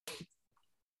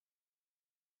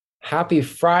Happy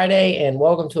Friday, and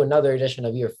welcome to another edition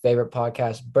of your favorite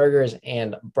podcast, Burgers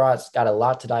and Brats. Got a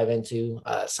lot to dive into.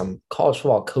 Some college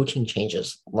football coaching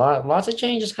changes. Lots of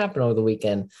changes happened over the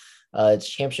weekend. It's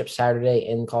Championship Saturday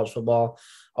in college football.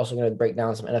 Also going to break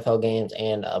down some NFL games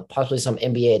and possibly some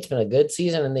NBA. It's been a good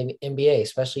season in the NBA,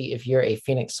 especially if you're a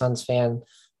Phoenix Suns fan.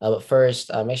 But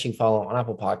first, make sure you follow on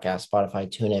Apple Podcasts, Spotify,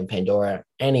 TuneIn, Pandora,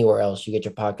 anywhere else you get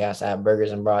your podcasts at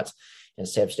Burgers and Brats, and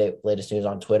stay up to date with latest news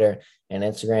on Twitter and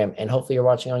Instagram. And hopefully you're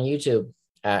watching on YouTube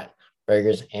at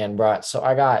Burgers and Brats. So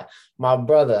I got my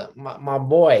brother, my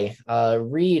boy,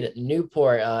 Reed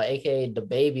Newport, aka the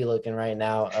baby looking right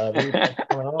now. Reed, what's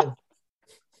going on?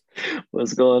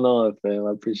 What's going on, fam?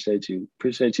 I appreciate you.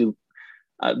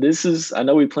 I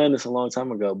know we planned this a long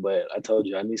time ago, but I told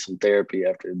you I need some therapy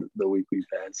after the week we've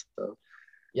had. So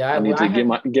Yeah, I need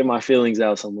to get my feelings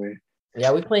out somewhere.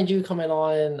 Yeah, we planned you coming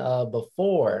on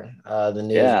before the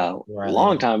news. Yeah, a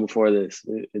long time before this.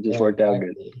 It just worked out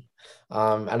good.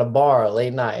 At a bar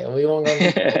late night. We won't go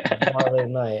to a bar late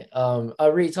night.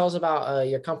 Reed, tell us about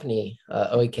your company,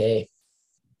 OEK.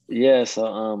 Yeah, so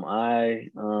I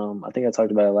think I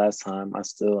talked about it last time.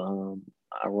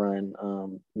 I run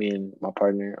me and my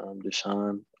partner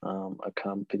Deshaun a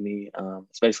company.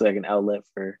 It's basically like an outlet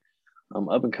for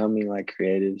up and coming like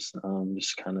creatives.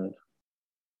 Just kind of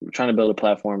trying to build a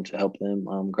platform to help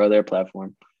them grow their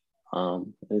platform.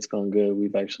 And it's going good.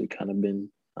 We've actually kind of been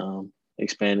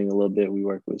expanding a little bit. We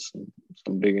work with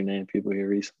some bigger name people here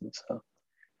recently, so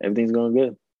everything's going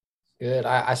good. Good.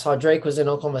 I saw Drake was in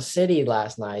Oklahoma City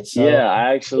last night. So yeah,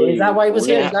 I actually. Is that why he was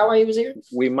here? Is that why he was here?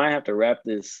 We might have to wrap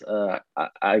this.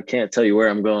 I can't tell you where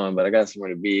I'm going, but I got somewhere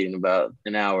to be in about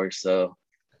an hour, so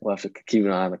we'll have to keep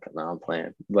an eye on the. No, I'm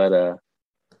playing, but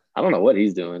I don't know what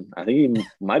he's doing. I think he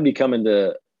might be coming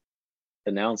to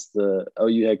announce the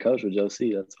OU head coach with Joe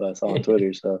C. That's what I saw on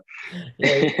Twitter. So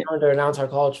yeah, he's going to announce our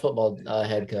college football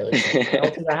head coach. I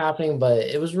don't see that happening, but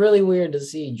it was really weird to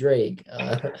see Drake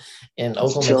in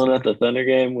Oklahoma chilling at the Thunder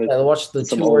game with watch the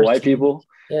some old white people.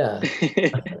 Yeah,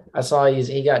 I saw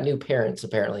he got new parents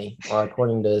apparently,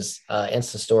 according to his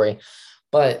Insta story.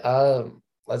 But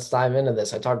let's dive into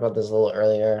this. I talked about this a little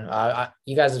earlier.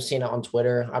 You guys have seen it on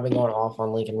Twitter. I've been going off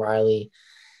on Lincoln Riley.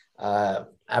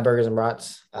 At Burgers and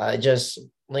Brats.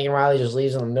 Lincoln Riley just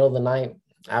leaves in the middle of the night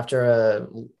after a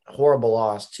horrible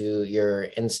loss to your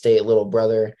in-state little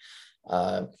brother.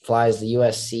 Flies the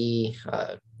USC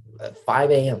at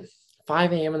 5 a.m.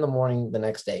 5 a.m. in the morning the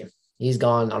next day. He's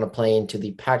gone on a plane to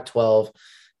the Pac-12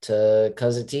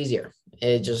 because it's easier.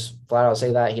 It just flat out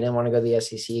say that he didn't want to go to the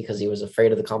SEC because he was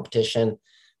afraid of the competition.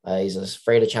 He's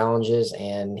afraid of challenges,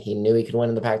 and he knew he could win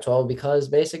in the Pac-12 because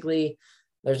basically –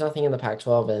 there's nothing in the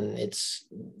Pac-12 and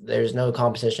there's no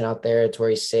competition out there. It's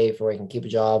where he's safe, where he can keep a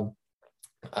job.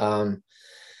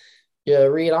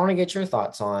 Reed, I want to get your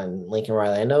thoughts on Lincoln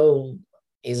Riley. I know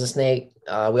he's a snake.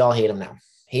 We all hate him now.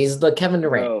 He's the Kevin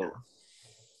Durant. Bro,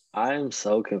 I am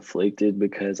so conflicted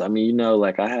because I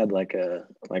had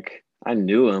I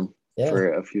knew him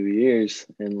for a few years,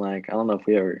 and I don't know if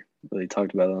we ever really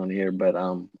talked about it on here, but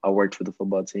I worked for the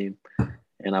football team.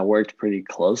 And I worked pretty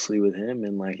closely with him,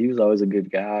 and he was always a good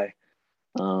guy.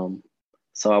 So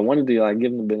I wanted to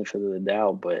give him the benefit of the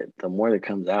doubt, but the more that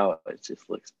comes out, it just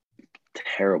looks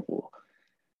terrible.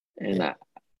 And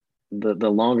the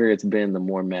longer it's been, the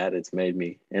more mad it's made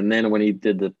me. And then when he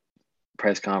did the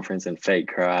press conference and fake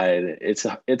cried,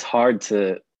 it's hard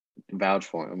to vouch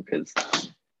for him because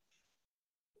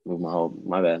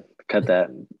my bad. Cut that.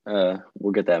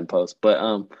 We'll get that in post.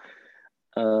 But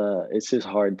it's just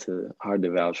hard to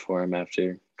vouch for him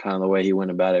after kind of the way he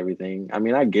went about everything. I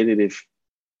mean, I get it if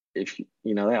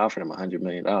they offered him $100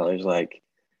 million,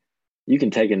 you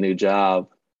can take a new job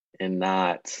and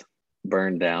not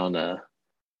burn down a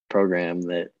program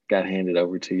that got handed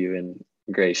over to you in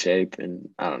great shape. And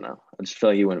I don't know. I just feel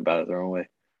like he went about it the wrong way.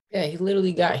 Yeah, he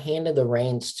literally got handed the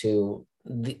reins to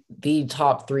the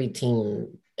top three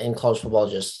team in college football,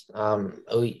 just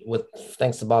with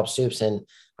thanks to Bob Stoops. And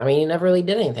I mean, he never really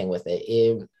did anything with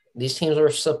it. These teams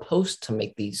were supposed to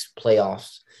make these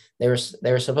playoffs. They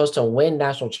were supposed to win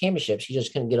national championships. He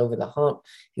just couldn't get over the hump.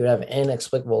 He would have an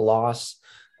inexplicable loss.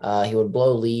 He would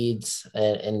blow leads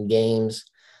in games.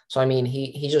 So, I mean,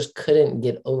 he just couldn't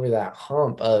get over that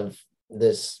hump of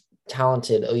this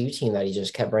talented OU team that he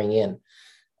just kept bringing in.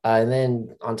 And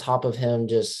then on top of him,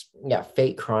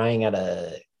 fake crying at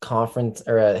a conference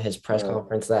or at his press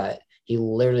conference that he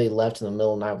literally left in the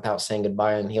middle of the night without saying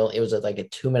goodbye. And it was like a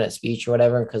 2-minute speech or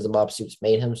whatever because the Bob Stoops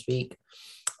made him speak.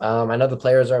 I know the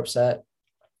players are upset,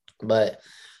 but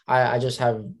I just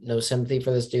have no sympathy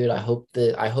for this dude. I hope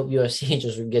USC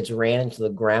just gets ran into the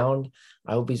ground.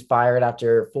 I hope he's fired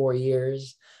after 4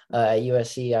 years at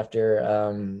USC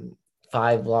after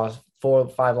 5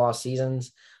 lost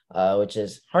seasons, which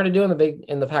is hard to do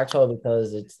in the Pac-12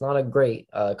 because it's not a great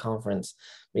conference.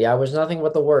 But yeah, it was nothing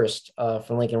but the worst for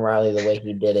Lincoln Riley the way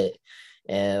he did it,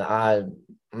 and I'm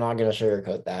not gonna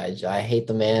sugarcoat that. I hate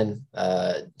the man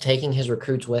taking his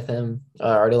recruits with him.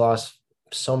 Already lost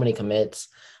so many commits.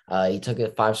 He took a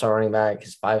 5-star running back,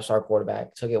 his 5-star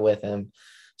quarterback, took it with him.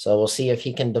 So we'll see if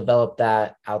he can develop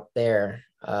that out there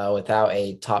without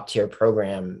a top tier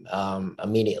program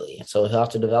immediately. So he'll have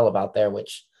to develop out there,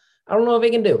 which I don't know if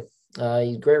he can do.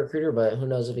 He's a great recruiter, but who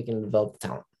knows if he can develop the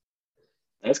talent.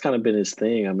 That's kind of been his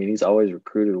thing. I mean, he's always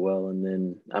recruited well. And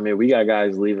then, I mean, we got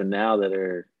guys leaving now that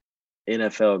are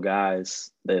NFL guys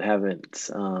that haven't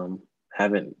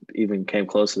even came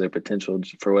close to their potential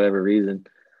for whatever reason.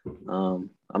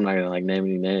 I'm not gonna like name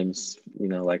any names,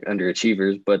 like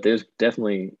underachievers, but there's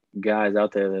definitely guys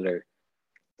out there that are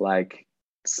like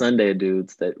Sunday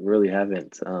dudes that really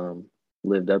haven't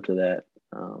lived up to that.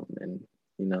 And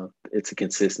it's a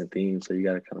consistent theme, so you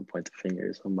got to kind of point the finger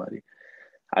at somebody.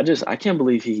 I can't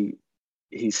believe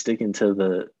he's sticking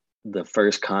to the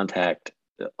first contact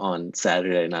on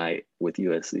Saturday night with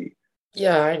USC.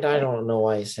 Yeah, I don't know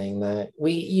why he's saying that.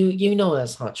 You know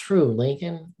that's not true,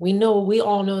 Lincoln. We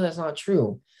all know that's not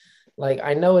true. Like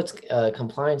I know it's a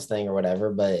compliance thing or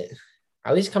whatever, but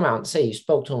at least come out and say you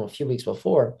spoke to him a few weeks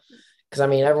before. Because I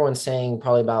mean, everyone's saying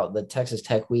probably about the Texas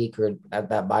Tech week or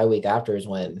that bye week after is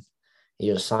when he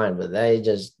was signed, but they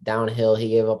just downhill. He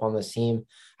gave up on this team.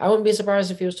 I wouldn't be surprised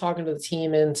if he was talking to the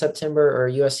team in September or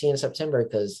USC in September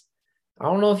because I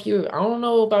don't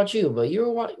know about you, but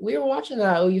we were watching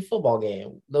that OU football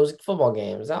game, those football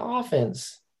games, that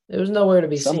offense. There was nowhere to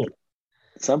be seen.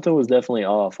 Something was definitely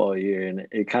off all year, and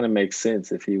it kind of makes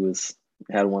sense if he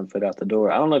had one foot out the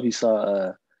door. I don't know if you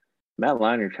saw Matt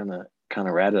Leinart kind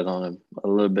of ratted on him a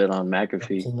little bit on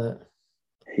McAfee.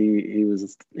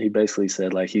 He basically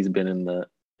said like he's been on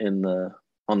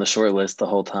the short list the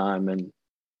whole time, and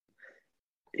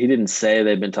he didn't say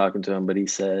they've been talking to him, but he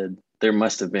said there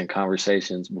must have been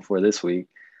conversations before this week,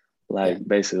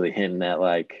 basically hinting at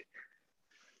like,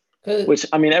 which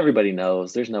I mean everybody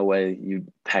knows there's no way you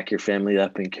pack your family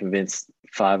up and convince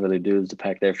 5 other dudes to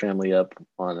pack their family up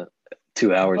on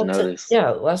 2 hours notice.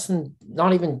 Yeah, less than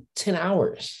not even 10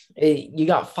 hours. You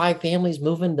got 5 families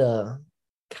moving to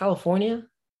California.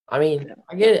 I mean,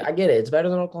 yeah. I get it. It's better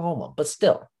than Oklahoma, but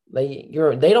still, they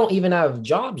don't even have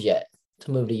jobs yet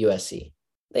to move to USC.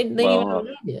 They don't even have a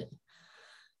job yet.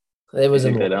 It was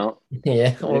they don't.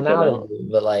 Yeah, well now they do,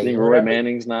 but like, you think Roy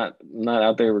Manning's not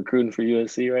out there recruiting for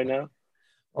USC right now?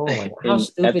 Oh my God, how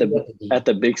stupid do you have to be at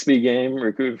the Bixby game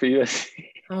recruiting for USC?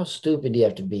 How stupid do you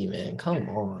have to be, man? Come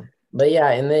on. But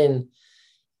yeah, and then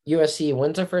USC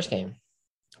wins their first game,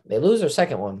 they lose their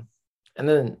second one, and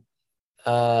then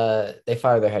they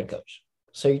fire their head coach.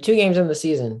 So you're 2 games in the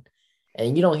season,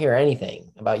 and you don't hear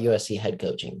anything about USC head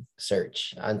coaching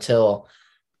search until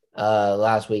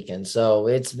last weekend. So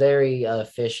it's very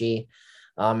fishy.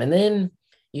 And then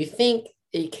you think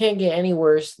it can't get any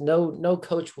worse. No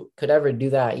coach could ever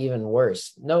do that even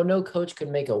worse. No coach could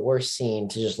make a worse scene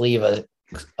to just leave a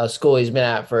school he's been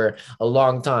at for a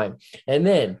long time. And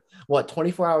then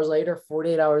 24 hours later,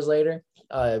 48 hours later,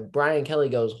 Brian Kelly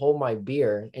goes, hold my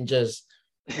beer, and just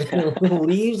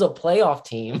leaves a playoff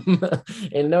team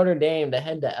in Notre Dame to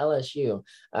head to LSU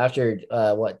after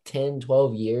 10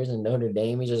 12 years in Notre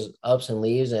Dame. He just ups and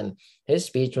leaves, and his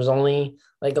speech was only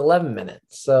like 11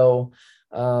 minutes. So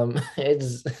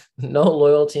it's no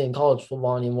loyalty in college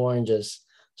football anymore, and just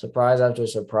surprise after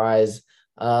surprise.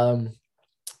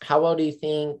 How well do you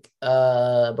think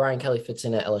Brian Kelly fits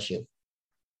in at LSU?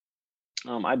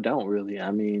 I don't really.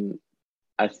 I mean,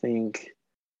 I think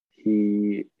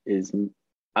he is.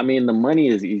 I mean, the money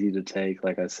is easy to take,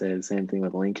 like I said, same thing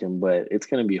with Lincoln, but it's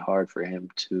going to be hard for him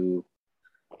to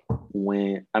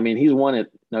win. I mean, he's won at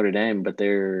Notre Dame, but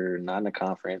they're not in the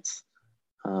conference.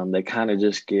 They kind of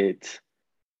just get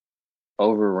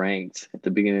overranked at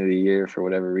the beginning of the year for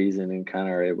whatever reason and kind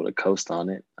of are able to coast on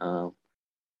it. I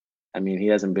mean, he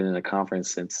hasn't been in a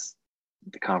conference since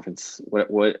the conference.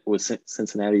 What was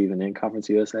Cincinnati even in Conference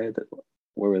USA?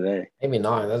 Where were they? Maybe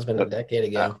not. That's been a decade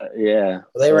ago. Yeah.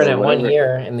 They were in it 1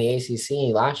 year in the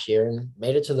ACC last year and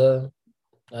made it to the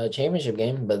championship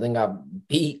game, but then got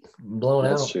blown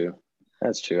out.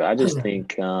 That's true. I just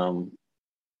think, I don't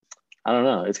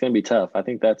know. It's going to be tough. I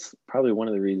think that's probably one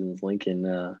of the reasons Lincoln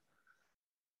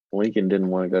didn't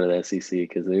want to go to the SEC,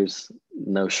 because there's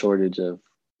no shortage of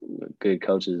good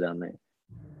coaches down there.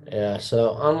 Yeah,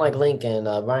 so unlike Lincoln,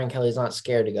 Brian Kelly's not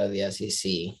scared to go to the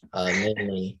SEC.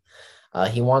 Mainly,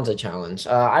 he wants a challenge.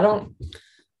 I don't.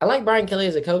 I like Brian Kelly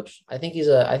as a coach. I think he's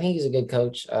a good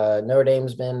coach. Notre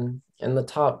Dame's been in the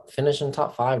top, finishing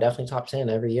top five, definitely top 10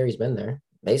 every year he's been there.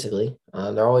 Basically, they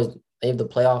have the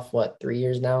playoff. What, 3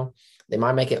 years now? They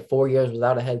might make it 4 years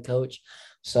without a head coach.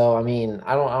 So I mean,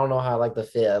 I don't know how I like the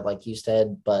fit, like you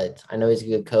said, but I know he's a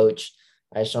good coach.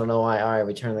 I just don't know why. All right,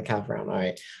 we turn the cap around. All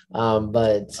right,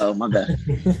 but Oh, my bad.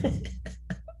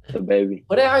 The baby.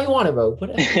 put it how you want it, bro.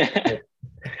 Put it.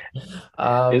 It's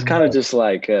Um, kind of just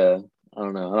like I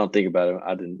don't know. I don't think about it.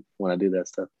 I didn't want to do that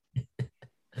stuff.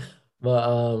 But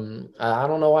I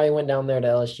don't know why he went down there to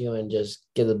LSU and just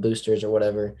give the boosters or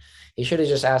whatever. He should have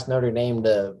just asked Notre Dame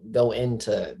to go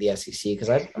into the SEC because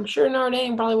I'm sure Notre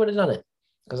Dame probably would have done it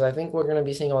because I think we're going to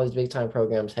be seeing all these big time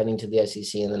programs heading to the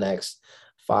SEC in the next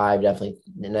five, definitely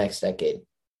the next decade.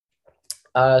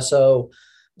 So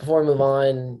before we move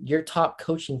on, your top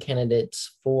coaching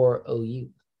candidates for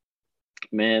OU.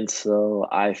 Man, so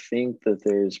I think that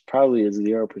there's probably a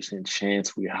 0%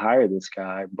 chance we hire this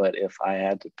guy. But if I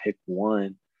had to pick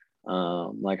one,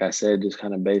 like I said, just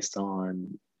kind of based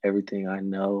on everything I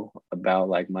know about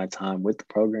like my time with the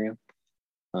program,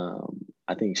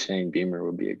 I think Shane Beamer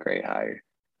would be a great hire.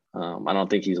 I don't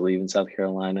think he's leaving South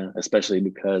Carolina, especially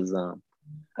because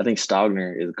I think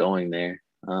Stogner is going there,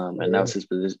 and that was his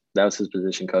position. That was his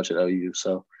position coach at OU.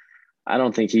 So I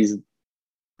don't think he's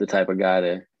the type of guy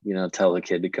to tell the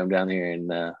kid to come down here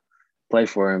and play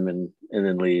for him and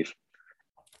then leave.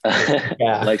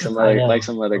 Yeah, I Like know.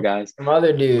 some other guys. Some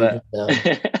other dude, But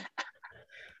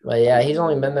but yeah, he's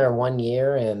only been there 1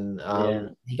 year, and yeah,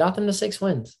 he got them to 6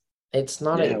 wins. yeah, It's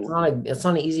not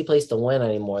an easy place to win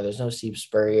anymore. There's no Steve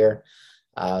Spurrier,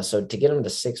 so to get them to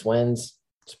 6 wins,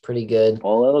 it's pretty good.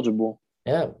 all eligible.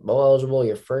 Yeah, bowl eligible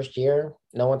your first year.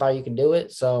 No one thought you could do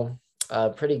it, so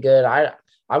pretty good.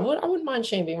 I wouldn't mind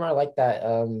Shane Beamer. I like that.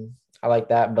 I like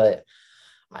that, but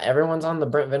everyone's on the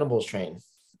Brent Venables train.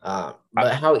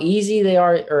 But how easy they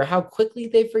are, or how quickly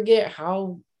they forget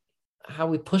how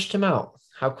we pushed him out.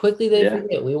 How quickly they Yeah,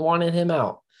 forget we wanted him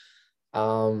out.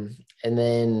 And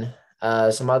then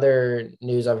some other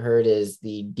news I've heard is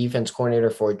the defense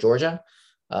coordinator for Georgia,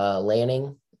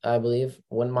 Lanning, I believe.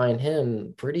 Wouldn't mind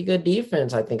him. Pretty good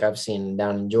defense, I think I've seen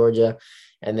down in Georgia.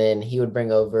 And then he would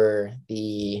bring over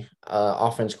the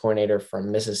offense coordinator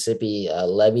from Mississippi,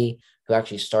 Levy, who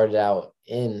actually started out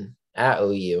in at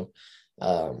OU.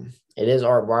 It is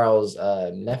Art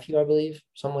Briles' nephew, I believe,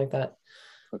 something like that.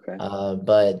 okay.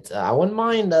 But I wouldn't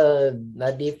mind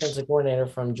that defensive coordinator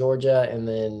from Georgia and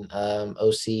then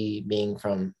OC being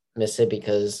from Mississippi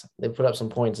because they put up some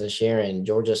points this year and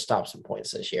Georgia stopped some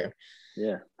points this year.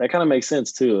 Yeah, that kind of makes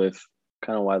sense too. If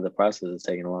kind of why the process is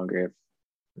taking longer if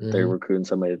they're Mm-hmm. recruiting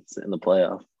somebody that's in the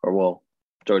playoff, or well,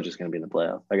 Georgia's going to be in the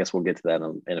playoff. I guess we'll get to that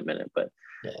in a minute, but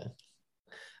Yeah.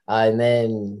 And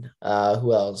then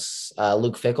who else?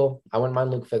 Luke Fickle. I wouldn't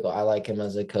mind Luke Fickle. I like him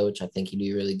as a coach. I think he'd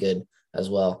be really good as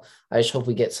well. I just hope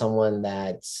we get someone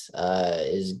that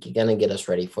is going to get us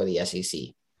ready for the SEC.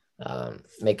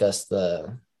 Make us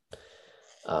the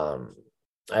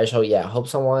I just hope, yeah, hope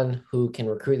someone who can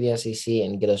recruit the SEC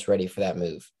and get us ready for that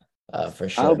move, for I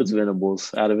sure. hope it's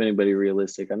Venables out of anybody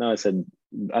realistic. I know I said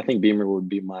I think Beamer would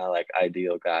be my like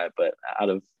ideal guy, but out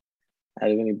of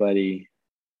anybody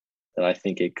that I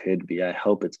think it could be, I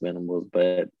hope it's Venables.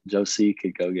 But Joe C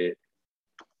could go get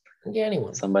Yeah,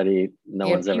 anyone. somebody no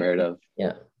Yeah, one's ever heard of.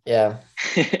 yeah, yeah.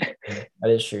 That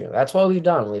is true. That's what we've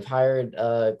done. We've hired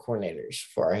coordinators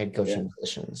for our head Yeah, coaching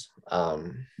positions.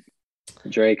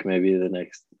 Drake may be the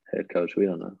next head coach. We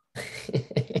don't know.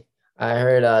 I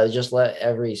heard just let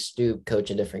every stoop coach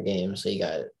a different game. So you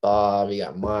got Bob, you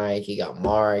got Mike, you got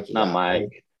Mark, you Not got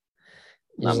Mike.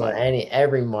 you Not just let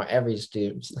Mike. every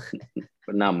stoops.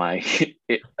 But not Mike. Let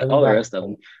me All the back. rest of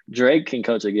them. Drake can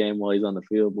coach a game while he's on the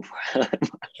field before.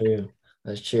 True.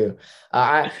 That's true.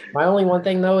 I my only one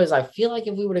thing though is I feel like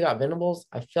if we would have got Venables,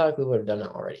 I feel like we would have done it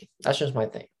already. That's just my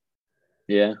thing.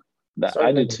 Yeah, that I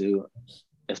Started do making. too.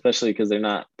 Especially because they're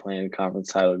not playing a conference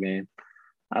title game.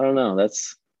 I don't know.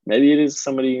 That's maybe it is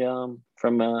somebody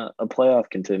from a playoff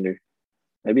contender.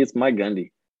 Maybe it's Mike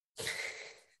Gundy.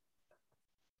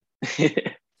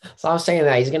 So I was saying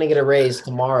that he's gonna get a raise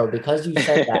tomorrow because you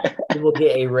said that he will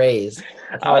get a raise.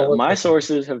 That's how it looks My like.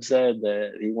 sources have said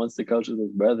that he wants to coach with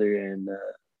his brother, and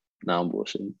no, I'm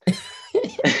bullshitting.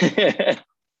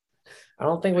 I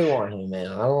don't think we want him, man.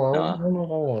 I No, don't know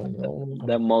if I want him. I don't know if I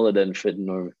that want mullet doesn't fit in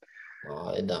Norman.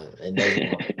 It don't. It does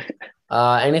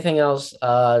not. Anything else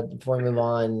before we move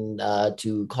on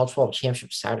to College Football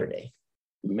Championship Saturday?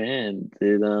 Man,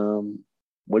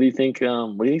 What do you think?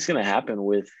 What do you think's gonna happen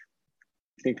with?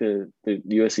 You think the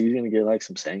USC is gonna get like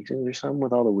some sanctions or something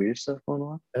with all the weird stuff going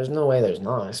on? There's no way there's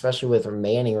not, especially with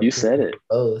remaining You said recruiting it.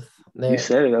 both. You There,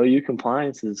 said it. OU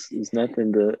compliance is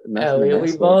nothing to yeah, nothing to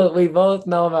mess with. we both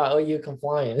know about OU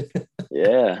compliant.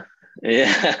 Yeah,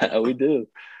 yeah, we do.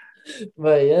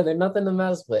 But yeah, they're nothing to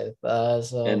mess with.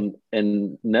 So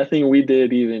And nothing we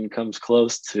did even comes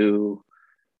close to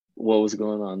what was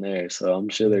going on there. So I'm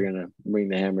sure they're gonna bring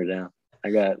the hammer down. I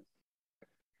got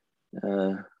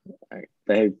uh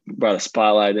they brought a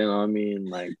spotlight in on me and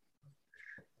like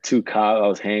two cops. I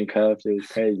was handcuffed. It was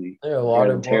crazy. they're I got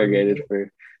waterboarding interrogated you.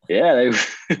 for they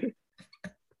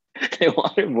they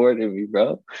waterboarded me,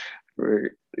 bro,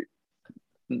 for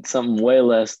something way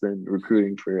less than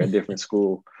recruiting for a different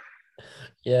school.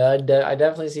 Yeah, I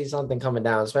definitely see something coming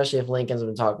down, especially if Lincoln's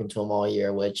been talking to him all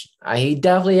year, which he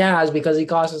definitely has because he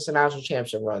cost us a national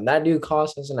championship run. That dude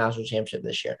cost us a national championship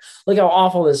this year. Look how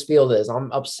awful this field is.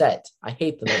 I'm upset. I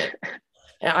hate the man.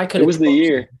 And I could It have was the torched him.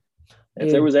 year. If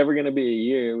there Dude, was ever going to be a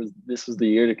year, this was the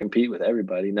year to compete with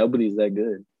everybody. Nobody's that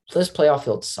good. this playoff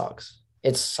field sucks.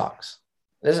 It sucks.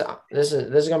 This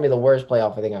is gonna be the worst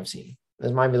playoff I think I've seen.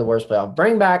 This might be the worst playoff.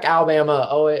 Bring back Alabama,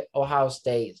 Ohio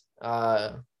State.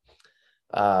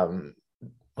 Um,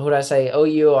 who did I say?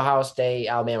 OU, Ohio State,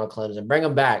 Alabama, Clemson. Bring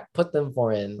them back. Put them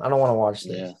four in. I don't want to watch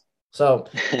this. Yeah. So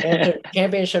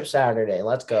championship Saturday.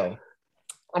 Let's go.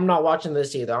 I'm not watching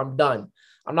this either. I'm done.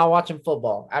 I'm not watching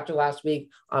football. After last week,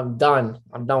 I'm done.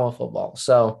 I'm done with football.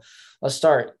 So let's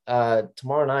start.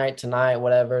 Tomorrow night, tonight,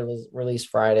 whatever, release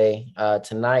Friday.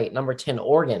 Tonight, number 10,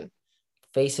 Oregon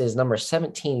faces number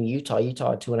 17, Utah.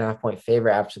 Utah, a 2.5 point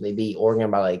favorite after they beat Oregon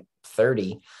by like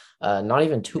 30. Not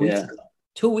even 2 weeks ago.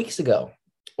 2 weeks ago,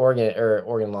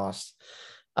 Oregon lost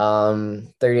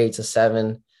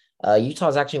 38-7.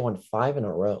 Utah's actually won 5 in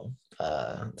a row.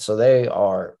 So they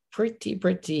are pretty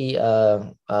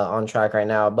on track right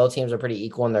now. Both teams are pretty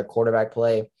equal in their quarterback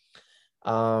play.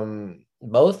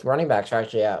 Both running backs are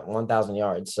actually at 1,000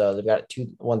 yards. So they've got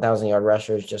two 1,000-yard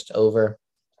rushers just over.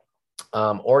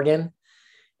 Oregon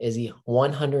is the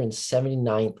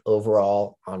 179th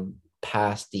overall on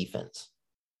pass defense.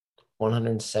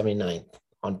 179th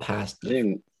on pass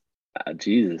defense.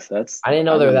 Jesus, that's I didn't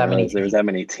know I there were didn't that many realize there was teams. that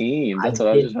many teams. I That's what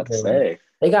I was just didn't about to know that. say.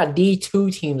 They got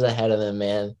D2 teams ahead of them,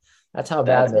 man. That's how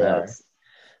bad That's they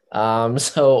are. nuts.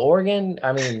 So Oregon,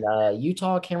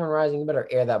 Utah, Cameron Rising, you better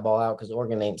air that ball out because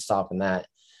Oregon ain't stopping that.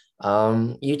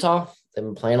 Utah, they've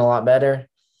been playing a lot better.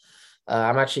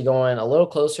 I'm actually going a little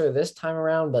closer this time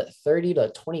around, but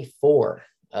 30-24.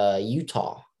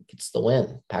 Utah gets the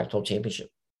win, Pac-12 championship.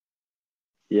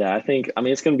 Yeah, I mean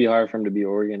it's going to be hard for him to beat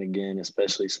Oregon again,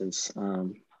 especially since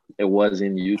it was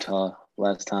in Utah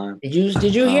last time. Did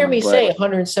you hear me But say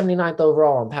 179th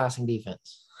overall in passing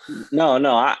defense? no,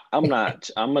 I'm not.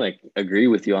 I'm going to agree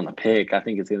with you on the pick. I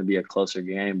think it's going to be a closer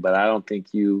game, but I don't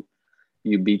think you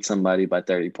beat somebody by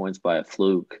 30 points by a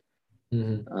fluke.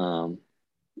 Mm-hmm.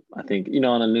 I think,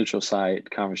 on a neutral site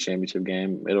conference championship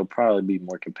game, it'll probably be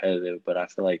more competitive, but I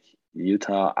feel like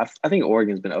Utah, I think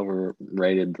Oregon's been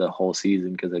overrated the whole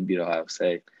season because they beat Ohio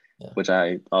State, which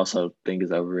I also think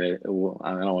is overrated. Well,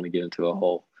 I don't want to get into a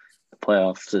whole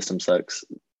playoff system sucks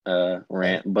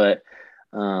rant, but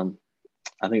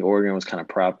I think Oregon was kind of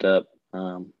propped up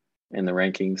in the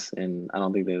rankings, and I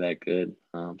don't think they're that good.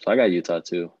 So I got Utah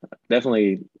too.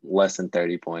 Definitely less than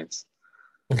 30 points.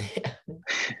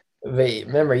 Wait,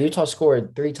 remember Utah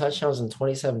scored 3 touchdowns in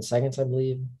 27 seconds, I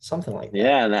believe, something like that.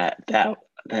 Yeah, and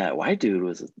that white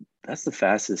dude that's the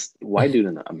fastest white dude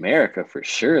in America for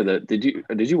sure. Did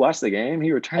you watch the game?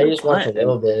 He returned I a just watched a punt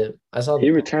little and bit. I saw the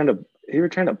he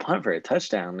returned a punt for a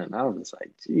touchdown, and I was just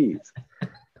like, geez.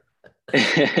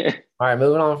 All right,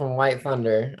 moving on from White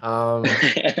Thunder.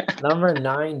 Number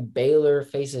 9, Baylor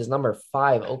faces number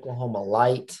 5, Oklahoma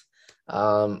Light.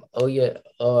 OSU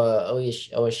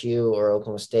or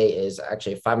Oklahoma State is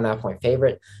actually a 5.5 point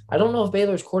favorite. I don't know if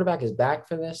Baylor's quarterback is back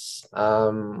for this. Do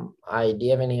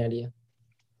you have any idea?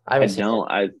 I I haven't seen it.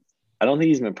 don't I don't think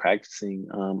he's been practicing.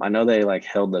 I know they like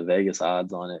held the Vegas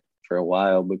odds on it for a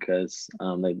while because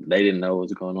they didn't know what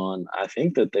was going on. I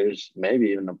think that there's maybe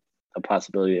even a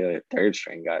possibility a third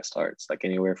string guy starts, like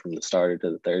anywhere from the starter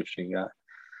to the third string guy.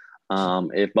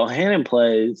 If Bohannon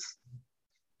plays,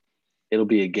 it'll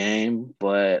be a game,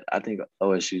 but I think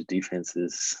OSU's defense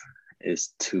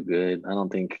is too good. I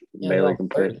don't think Baylor can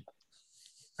put.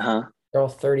 Huh? They're all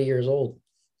 30 years old.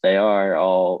 They are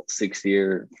all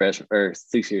 6-year freshmen or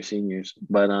 6-year seniors.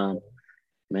 But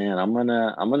man, I'm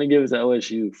gonna give it to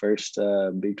OSU first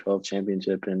Big 12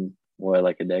 championship in what,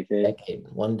 like a decade?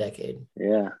 One decade.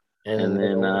 Yeah, and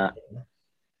then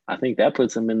I think that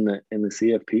puts them in the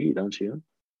CFP, don't you?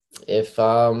 If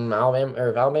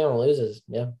Alabama loses,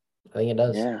 yeah, I think it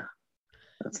does. Yeah,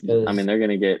 I mean, Because they're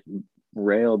gonna get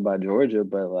railed by Georgia,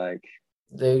 but like,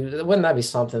 wouldn't that be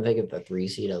something if they get the 3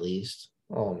 seed at least?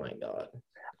 Oh my God.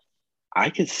 I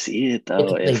could see it Get though.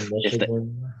 to play If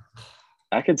Michigan.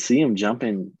 I could see him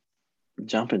jumping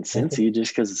Cincy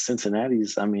just because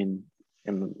Cincinnati's. I mean,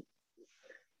 and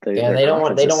Yeah, their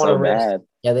conference they is don't want to so risk. bad.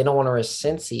 Yeah, they don't want to risk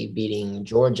Cincy beating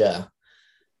Georgia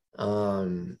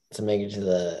to make it to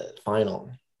the final.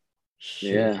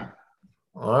 Shoot. Yeah,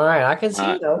 All right, I can see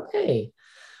uh, it. Okay.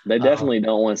 they Um, definitely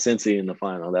don't want Cincy in the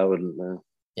final. That wouldn't.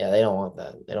 yeah, they don't want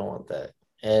that. They don't want that.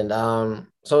 And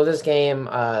so this game,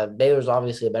 Baylor's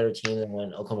obviously a better team than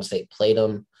when Oklahoma State played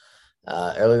them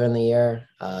earlier in the year.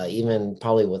 Even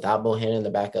probably without Bohannon, the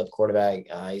backup quarterback,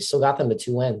 he still got them to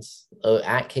 2 wins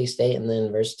at K State and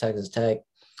then versus Texas Tech.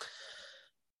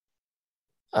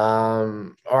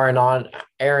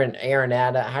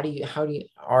 Arenada, how do you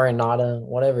Arenada,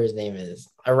 whatever his name is,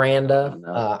 I Aranda. don't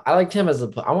know. I liked him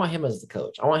I want him as the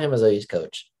coach. I want him as OU's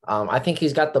coach. I think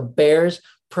he's got the Bears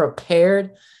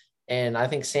prepared, and I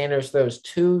think Sanders throws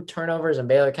 2 turnovers and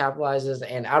Baylor capitalizes.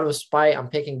 And out of spite, I'm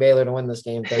picking Baylor to win this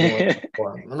game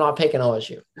 31-4. I'm not picking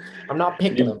OSU. I'm not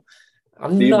picking do, them. do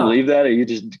I'm you not. believe that, or you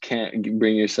just can't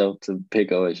bring yourself to pick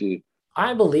OSU?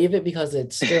 I believe it because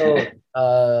it's still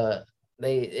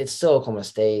it's still Oklahoma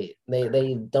State.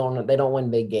 They don't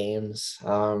win big games.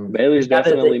 Baylor's You got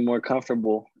to definitely more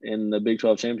comfortable in the Big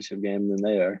 12 championship game than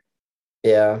they are.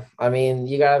 yeah. I mean,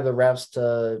 you got to have the refs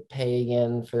to pay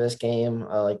again for this game,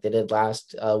 like they did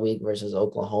last week versus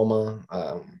Oklahoma.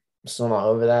 Still not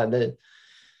over that.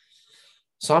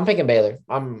 So I'm picking Baylor.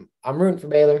 I'm rooting for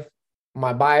Baylor.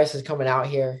 My bias is coming out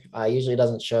here. Usually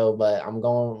doesn't show, but I'm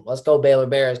going. Let's go Baylor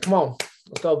Bears. Come on,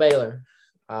 let's go Baylor.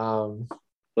 Um,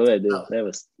 What they do? They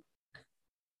was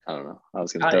I don't know. I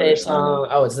was gonna throw their it's sign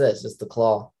up. it's this. It's the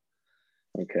claw.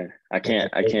 Okay, Yeah.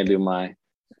 I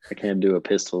can't do a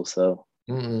pistol, so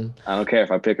Mm-mm. I don't care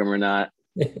if I pick them or not.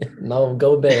 No,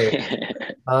 go Baylor.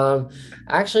 Um,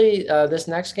 actually, this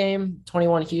next game,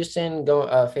 21 Houston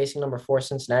facing number 4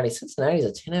 Cincinnati. Cincinnati's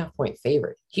a 10.5 point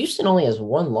favorite. Houston only has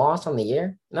 1 loss on the year,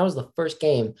 and that was the first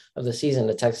game of the season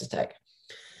to Texas Tech.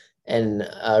 And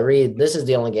Reed, this is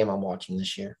the only game I'm watching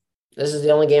this year. This is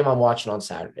the only game I'm watching on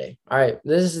Saturday. All right,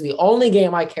 this is the only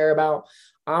game I care about.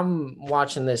 I'm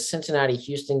watching this Cincinnati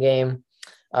Houston game.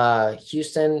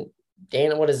 Houston,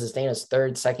 Dana, what is this? Dana's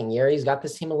second year. He's got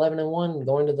this team 11-1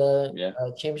 going to the Yeah.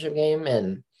 championship game,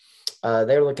 and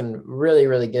they're looking really,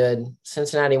 really good.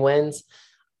 Cincinnati wins.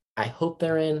 I hope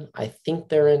they're in. I think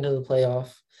they're into the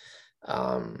playoff.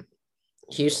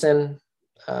 Houston,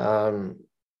 um,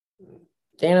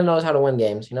 Dana knows how to win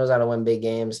games. He knows how to win big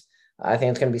games. I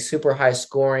think it's going to be super high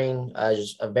scoring,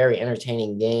 just a very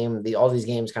entertaining game. All these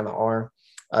games kind of are.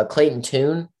 Clayton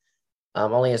Tune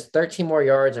only has 13 more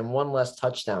yards and 1 less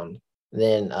touchdown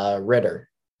than Ritter.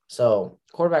 So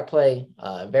quarterback play,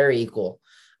 very equal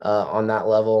on that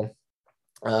level.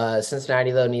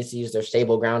 Cincinnati, though, needs to use their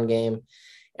stable ground game.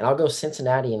 And I'll go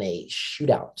Cincinnati in a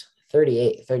shootout,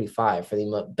 38-35 for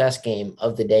the best game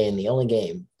of the day and the only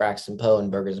game Braxton Poe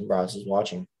and Burgers and Brats is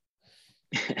watching.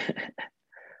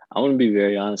 I want to be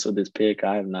very honest with this pick.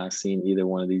 I have not seen either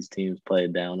one of these teams play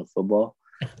down of football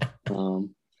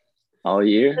all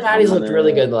year. Cincinnati's looked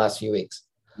really good the last few weeks.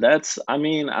 I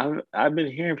mean, I've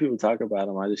been hearing people talk about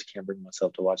them. I just can't bring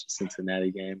myself to watch a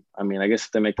Cincinnati game. I mean, I guess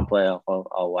if they make the playoff,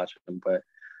 I'll watch them. But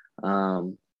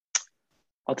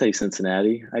I'll take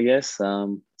Cincinnati, I guess.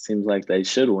 Seems like they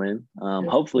should win.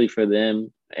 Hopefully for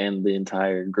them and the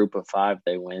entire group of 5,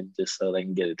 they win just so they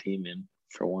can get a team in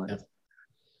for once.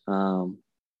 Yeah.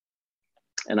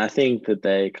 And I think that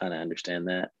they kind of understand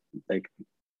that. They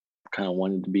kind of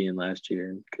wanted to be in last year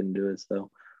and couldn't do it.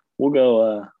 So we'll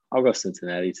go I'll go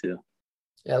Cincinnati too.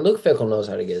 Yeah, Luke Fickle knows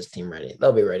how to get his team ready.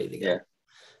 They'll be ready to go. Yeah.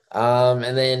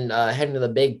 And then heading to the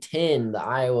Big Ten, the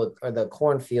Iowa or the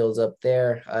cornfields up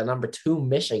there, number 2,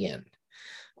 Michigan.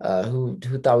 Who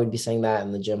thought we'd be saying that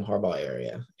in the Jim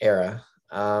Harbaugh era?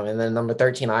 And then number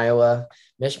 13, Iowa.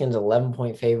 Michigan's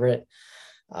 11-point favorite.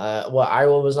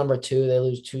 Iowa was number 2. They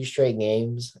lose 2 straight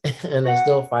games, and they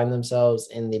still find themselves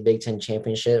in the Big Ten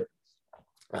championship.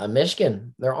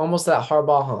 Michigan, they're almost at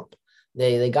Harbaugh hump.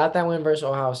 They got that win versus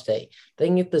Ohio State. They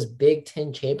can get this Big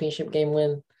Ten championship game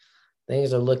win.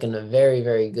 Things are looking very,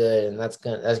 very good, and that's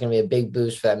gonna be a big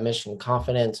boost for that Michigan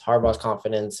confidence, Harbaugh's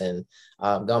confidence, and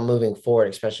moving forward,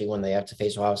 especially when they have to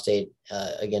face Ohio State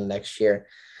again next year.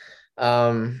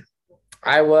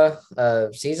 Iowa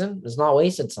season is not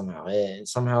wasted somehow.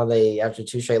 Somehow they, after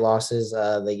 2 straight losses,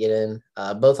 they get in.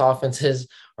 Both offenses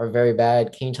are very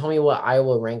bad. Can you tell me what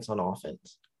Iowa ranks on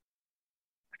offense?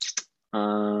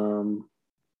 I'm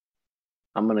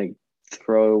gonna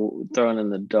throw it in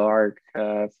the dark.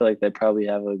 I feel like they probably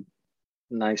have a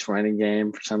nice running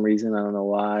game for some reason. I don't know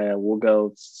why. We'll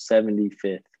go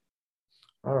 75th.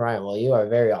 All right. Well, you are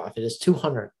very off. It is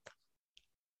 200.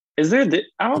 Is there?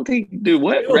 I don't think, dude.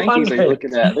 What 200. rankings are you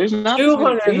looking at? There's not this many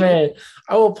 200, teams. man.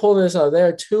 I will pull this up. There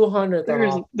are 200.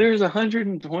 There's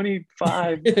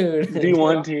 125 Dude,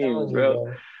 D1 teams,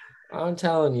 bro. I'm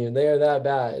telling you, they are that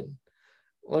bad.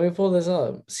 Let me pull this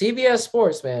up. CBS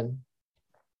Sports, man.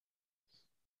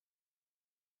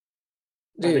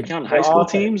 Dude, are they counting high school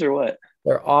teams or what?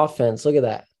 Their offense. Look at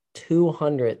that.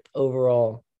 200th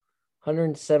overall.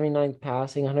 179th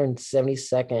passing,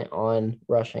 172nd on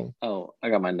rushing. Oh,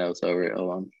 I got my notes over it. Hold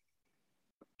on.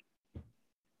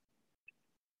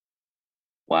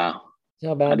 Wow.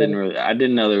 How bad I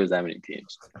didn't know there was that many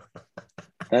teams.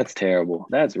 That's terrible.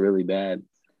 That's really bad.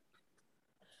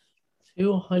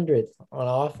 200th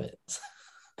on offense.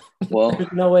 Well,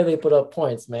 there's no way they put up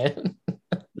points, man.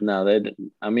 No, they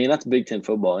didn't. I mean, that's Big Ten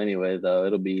football anyway, though.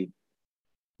 It'll be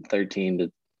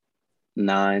 13-9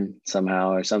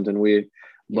 somehow or something weird.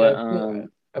 But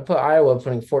I put Iowa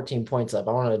putting 14 points up.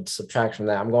 I want to subtract from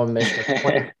that. I'm going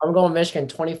Michigan. I'm going Michigan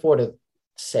 24-6.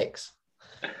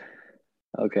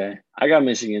 Okay, I got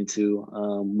Michigan too,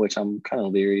 which I'm kind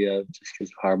of leery of just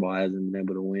because Harbaugh hasn't been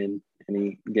able to win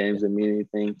any games that mean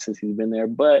anything since he's been there.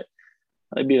 But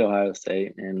they beat Ohio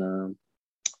State, and I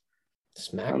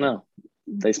don't know.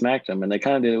 They smacked them, and they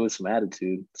kind of did it with some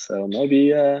attitude. So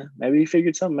maybe he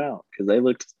figured something out because they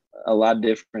looked a lot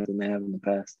different than they have in the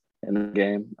past in the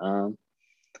game.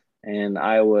 And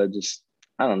Iowa just,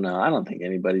 I don't know. I don't think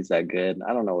anybody's that good.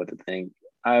 I don't know what to think.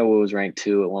 Iowa was ranked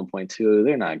 2 at 1.2.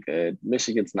 They're not good.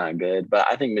 Michigan's not good, but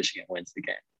I think Michigan wins the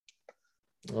game.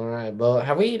 All right, but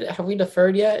have we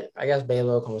deferred yet? I guess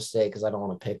Baylor, Oklahoma State, because I don't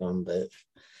want to pick them, but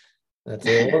that's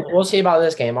it. We'll see about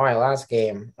this game. All right, last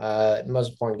game, most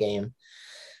important game.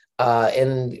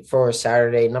 For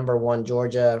Saturday, number 1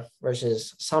 Georgia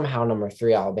versus somehow number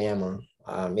 3 Alabama.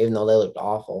 Even though they looked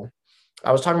awful.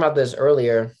 I was talking about this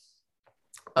earlier.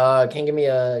 Can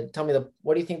you tell me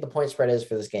what do you think the point spread is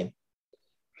for this game?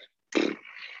 I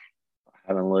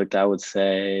haven't looked. I would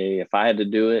say if I had to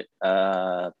do it,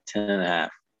 10.5.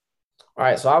 All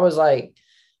right. So I was like,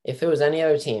 if it was any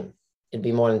other team, it'd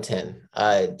be more than 10.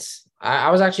 I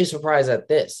was actually surprised at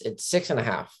this. It's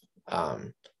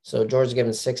 6.5. So Georgia's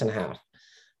given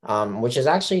 6.5, which is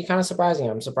actually kind of surprising.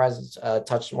 I'm surprised it's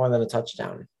touched more than a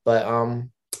touchdown. But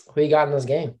who you got in this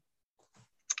game?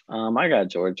 I got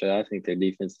Georgia. I think their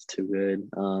defense is too good.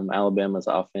 Alabama's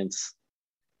offense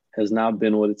has not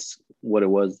been what it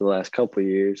was the last couple of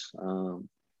years,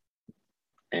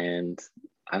 and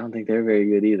I don't think they're very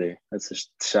good either. That's a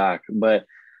shock. But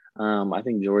I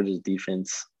think Georgia's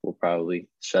defense will probably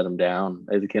shut them down.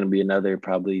 It's going to be another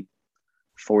probably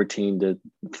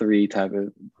 14-3 type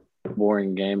of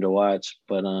boring game to watch.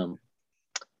 But I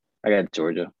got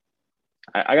Georgia.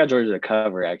 I got Georgia to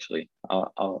cover. Actually,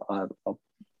 I'll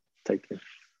take it.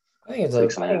 I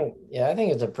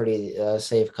think it's a pretty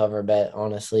safe cover bet,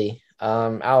 honestly.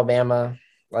 Alabama,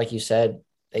 like you said,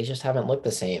 they just haven't looked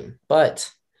the same. But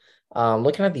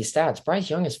looking at these stats, Bryce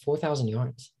Young has 4,000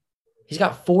 yards. He's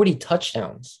got 40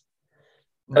 touchdowns.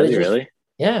 But really?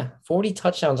 Yeah, 40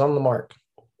 touchdowns on the mark.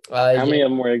 How many of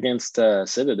them were against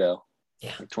Citadel?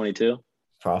 Yeah, like 22.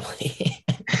 Probably.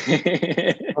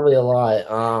 Probably a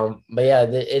lot. But yeah,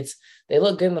 they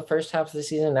look good in the first half of the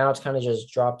season. Now it's kind of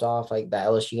just dropped off, like the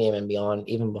LSU game and beyond.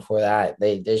 Even before that,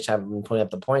 they just haven't been putting up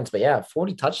the points. But yeah,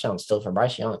 40 touchdowns still for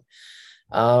Bryce Young.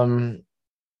 Bama,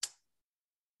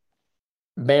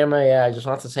 yeah, just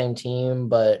not the same team,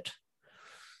 but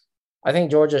I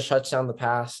think Georgia shuts down the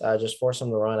pass, just force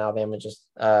them to run. Alabama just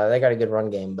they got a good run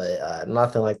game, but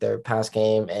nothing like their pass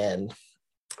game. And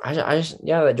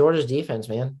that Georgia's defense,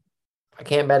 man, I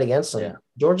can't bet against them. Yeah.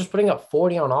 Georgia's putting up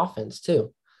 40 on offense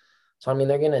too, so I mean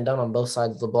they're getting it done on both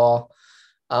sides of the ball.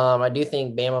 I do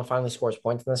think Bama finally scores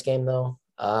points in this game, though.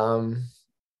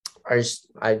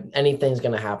 Anything's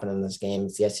going to happen in this game.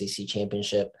 It's the SEC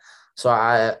championship. So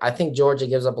I think Georgia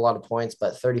gives up a lot of points,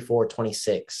 but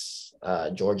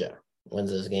 34-26, Georgia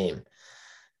wins this game.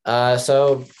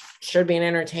 So should be an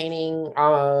entertaining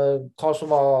college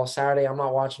football Saturday. I'm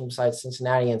not watching besides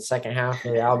Cincinnati in the second half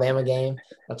of the Alabama game.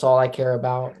 That's all I care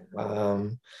about.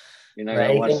 You're not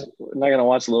gonna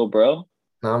watch little bro?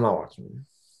 No, I'm not watching.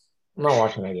 I'm not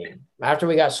watching that game. After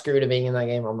we got screwed at being in that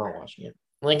game, I'm not watching it.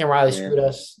 Lincoln Riley screwed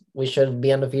us. We should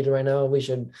be undefeated right now. We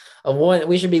should have won.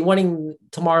 We should be winning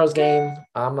tomorrow's game.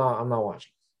 I'm not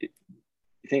watching. You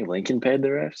think Lincoln paid the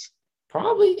refs?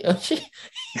 Probably.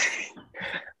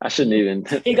 I shouldn't even.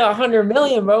 He got 100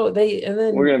 million, bro. And We're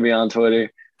then gonna be on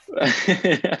Twitter.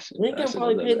 Lincoln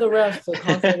probably paid the refs for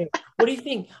contract. What do you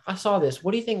think? I saw this.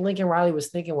 What do you think Lincoln Riley was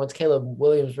thinking once Caleb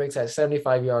Williams breaks that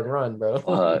 75-yard run, bro?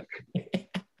 Fuck.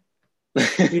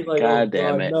 He's like, oh God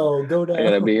damn God, it! no, go down. I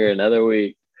gotta be here another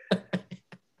week.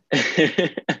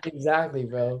 Exactly,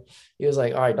 bro. He was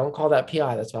like, all right, don't call that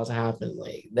PI. That's about to happen.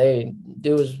 Like they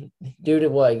due to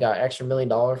what, he got extra $1 million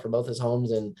for both his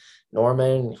homes in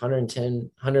Norman,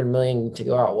 100 million to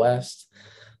go out west.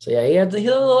 So yeah, he had a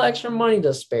little extra money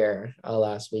to spare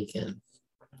last weekend.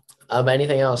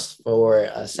 Anything else for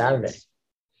Saturday?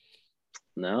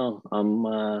 No,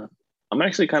 I'm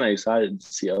actually kind of excited to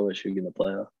see OSU get in the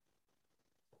playoff.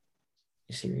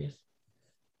 You serious?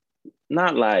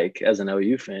 Not like as an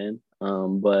OU fan,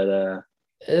 but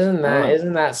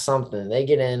isn't that something? They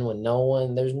get in with no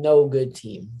one. There's no good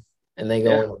team, and they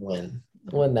go in and win.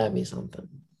 Wouldn't that be something?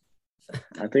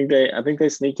 I think they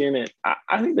sneak in it.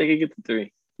 I think they could get the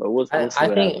 3, but we'll see what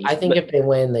happens. I think if they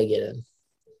win, they get in.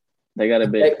 They got a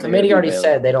bit. The committee already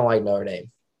said they don't like Notre Dame.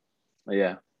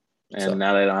 Yeah, and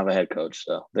now they don't have a head coach,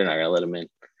 so they're not gonna let them in.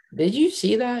 Did you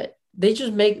see that?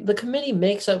 The committee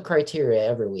makes up criteria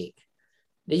every week.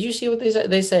 Did you see what they said?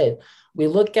 They said we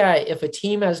look at if a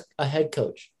team has a head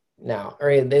coach now,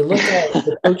 or they look at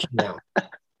the coaching now.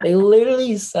 They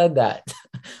literally said that.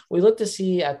 We look to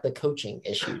see at the coaching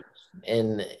issues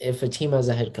and if a team has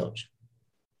a head coach.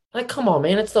 Like, come on,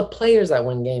 man. It's the players that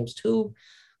win games too.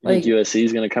 Like USC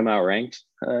is going to come out ranked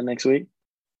next week.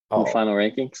 In the final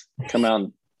rankings. Come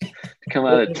out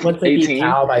at 18.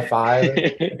 Cal by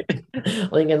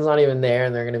 5. Lincoln's not even there,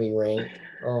 and they're going to be ranked.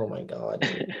 Oh my God.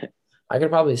 I could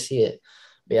probably see it.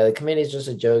 But yeah, the committee is just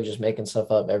a joke, just making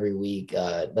stuff up every week.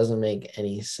 It doesn't make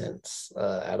any sense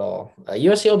at all.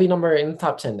 USC will be number in the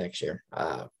top 10 next year,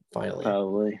 finally.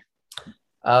 Probably.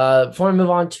 Before we move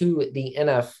on to the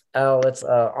NFL, let's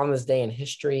on this day in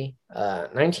history,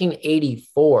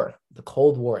 1984, the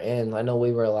Cold War ends. I know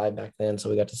we were alive back then, so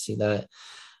we got to see that.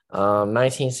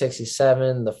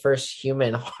 1967, the first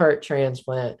human heart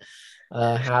transplant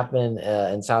happened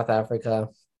in South Africa.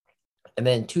 And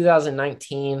then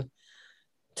 2019,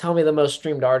 tell me the most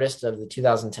streamed artist of the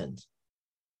 2010s.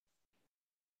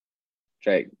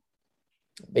 Drake.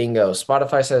 Bingo.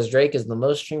 Spotify says Drake is the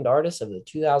most streamed artist of the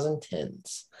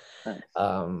 2010s. Nice.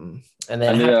 And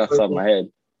then I knew that off the top of my head.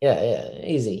 Yeah,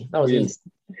 easy. That was easy.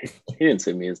 He didn't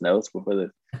send me his notes before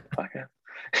the podcast.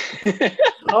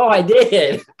 Oh, I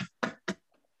did.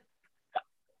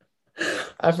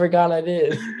 I forgot I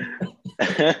did.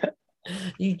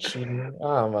 You cheater.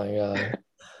 Oh my God.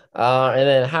 And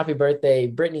then happy birthday,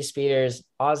 Britney Spears,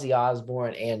 Ozzy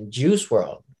Osbourne, and Juice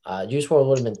WRLD. Juice WRLD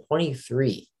would have been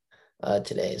 23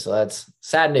 today. So that's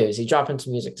sad news. He dropped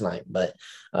into music tonight, but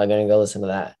I'm going to go listen to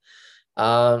that.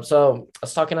 So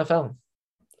let's talk NFL.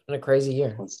 It's been a crazy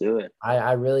year. Let's do it.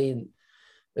 I really,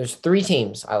 there's 3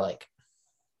 teams I like.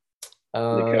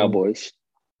 The Cowboys.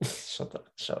 Shut up.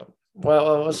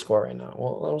 Well, what's the score right now?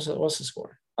 What's the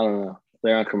score? I don't know.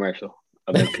 They're on commercial.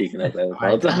 I've been peeking up at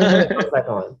it. Back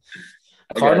on.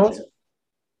 Cardinals,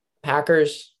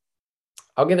 Packers.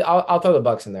 I'll throw the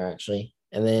Bucks in there actually,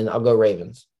 and then I'll go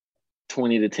Ravens.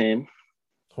 20-10.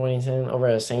 20-10 over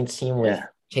a Saints team with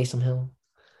Taysom Hill.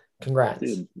 Congrats,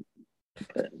 dude.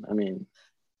 I mean,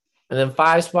 and then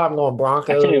 5 spot. I'm going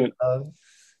Broncos.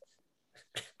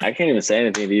 I can't even say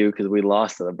anything to you because we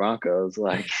lost to the Broncos.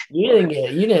 Like you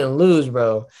didn't lose,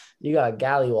 bro. You got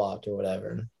gallywopped or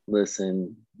whatever.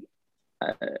 Listen,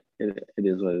 it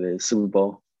is what it is. Super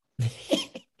Bowl.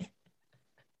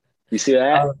 You see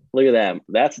that? Look at that.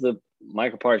 That's the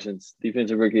Michael Parsons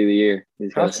Defensive Rookie of the Year.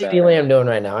 How's CeeDee Lamb doing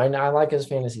right now? I like his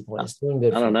fantasy points. Doing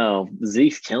good. I don't know.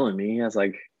 Zeke's killing me.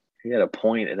 He had a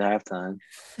point at halftime.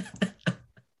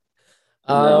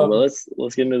 Well, let's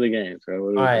get into the games, bro.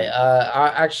 All right.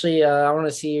 I want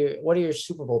to see what are your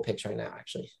Super Bowl picks right now.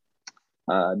 Actually,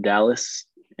 Dallas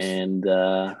and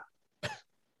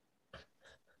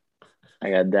I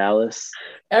got Dallas.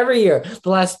 Every year, the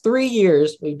last 3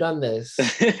 years, we've done this.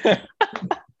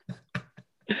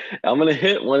 I'm gonna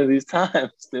hit one of these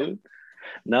times, dude.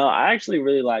 No, I actually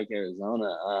really like Arizona.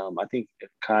 I think if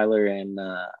Kyler and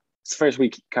it's the first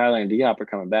week Kyler and D-Hop are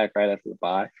coming back right after the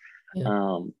bye.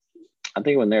 Yeah. I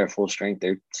think when they're at full strength,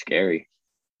 they're scary,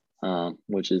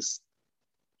 which is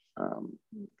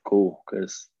cool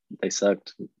because they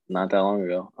sucked not that long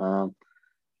ago.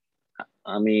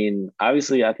 I mean,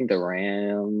 obviously, I think the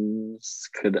Rams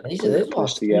could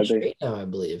push together now, I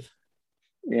believe.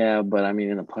 Yeah, but I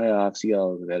mean, in the playoffs, you got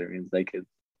all the veterans.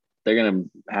 They're gonna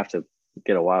have to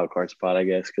get a wild card spot, I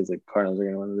guess, because the Cardinals are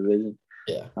gonna win the division.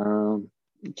 Yeah.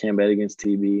 You can't bet against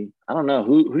TB. I don't know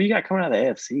who you got coming out of the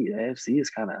AFC. The AFC is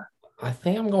kind of. I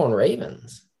think I'm going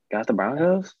Ravens. Got the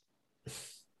Broncos.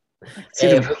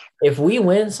 Hey, if we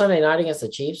win Sunday night against the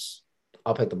Chiefs,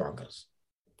 I'll pick the Broncos.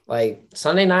 Like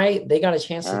Sunday night, they got a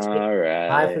chance to All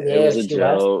right. for the It was a AFC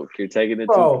West. joke. You're taking it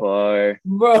too far.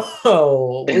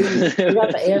 Bro, we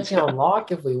got the AFC on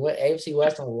lock if we win, AFC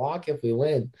West on lock if we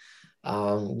win.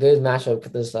 Good matchup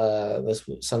this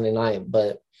Sunday night,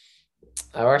 but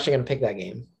we're actually gonna pick that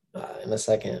game in a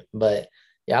second. But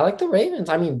yeah, I like the Ravens.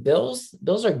 I mean, Bills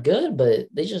are good, but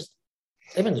they've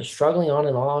been just struggling on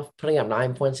and off, putting up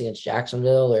 9 points against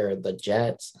Jacksonville or the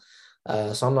Jets.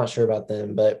 So I'm not sure about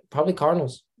them, but probably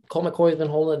Cardinals. Colt McCoy's been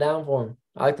holding it down for him.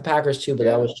 I like the Packers too, but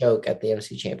that was choke at the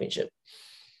NFC Championship.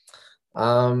 So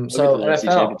NFC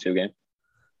Championship game.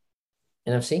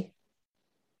 NFC?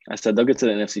 I said they'll get to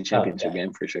the NFC Championship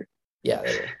game for sure. Yeah,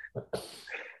 they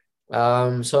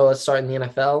will. So let's start in the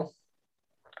NFL.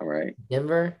 All right.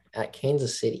 Denver at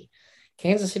Kansas City.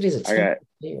 Kansas City's a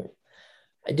team.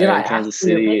 Did I Kansas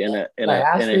City in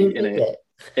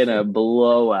a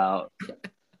blowout.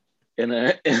 In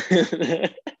an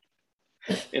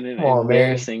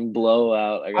embarrassing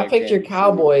blowout. I picked your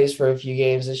Cowboys for a few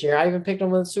games this year. I even picked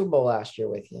them in the Super Bowl last year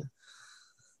with you.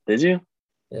 Did you?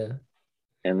 Yeah.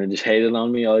 And then just hated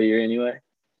on me all year anyway?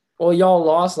 Well, y'all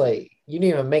lost. You didn't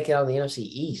even make it out of the NFC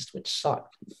East, which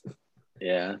sucked.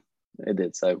 Yeah, it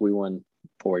did suck. We won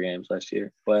 4 games last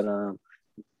year. But, all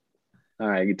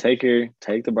right, you take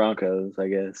the Broncos, I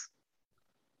guess.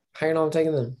 How you know I'm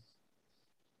taking them?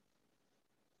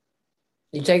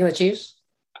 You taking the Chiefs?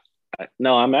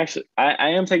 No, I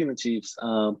am taking the Chiefs.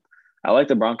 I like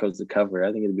the Broncos to cover.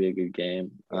 I think it'd be a good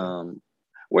game.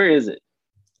 Where is it?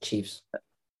 Chiefs.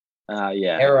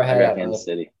 Yeah. Arrowhead. I got Kansas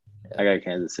City. Yeah. I got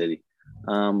Kansas City.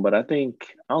 But I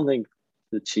don't think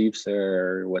the Chiefs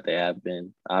are what they have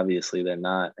been. Obviously, they're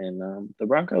not. And the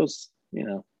Broncos,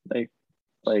 they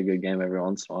play a good game every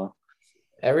once in a while.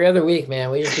 Every other week, man.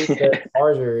 We just beat the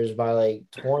Chargers by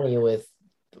 20 with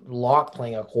Locke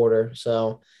playing a quarter.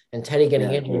 So, and Teddy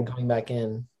getting injured and coming back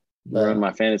in. But run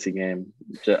my fantasy game.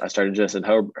 I started Justin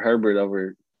Herbert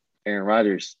over Aaron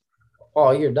Rodgers.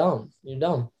 Oh, you're dumb. You're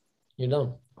dumb.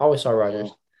 Always saw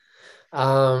Rodgers.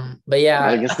 But yeah.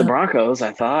 Not against the Broncos,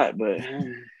 I thought, but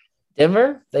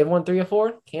Denver, they've won 3 or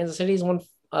 4. Kansas City's won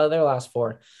their last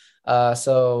 4.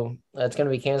 So it's going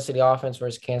to be Kansas City offense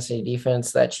versus Kansas City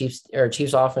defense. That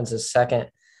Chiefs offense is second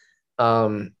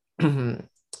in the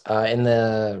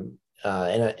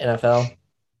NFL.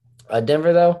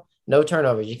 Denver, though, no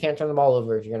turnovers. You can't turn the ball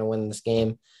over if you're going to win this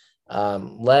game.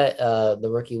 Let the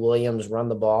rookie Williams run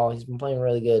the ball. He's been playing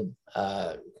really good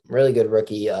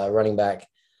rookie running back.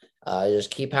 Just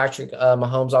keep Patrick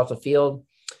Mahomes off the field.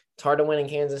 It's hard to win in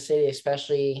Kansas City,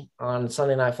 especially on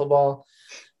Sunday Night Football.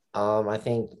 I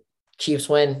think Chiefs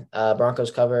win,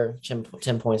 Broncos cover. 10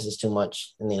 points is too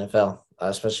much in the NFL,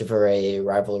 especially for a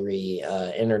rivalry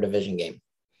interdivision game.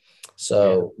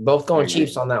 So both going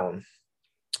Chiefs on that one.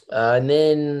 And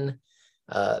then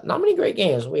not many great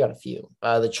games. We got a few.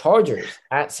 The Chargers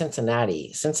at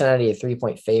Cincinnati. Cincinnati, a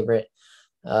 3-point favorite.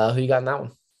 Who you got in that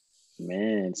one?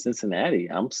 Man, Cincinnati.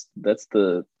 That's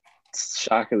the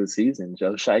shock of the season.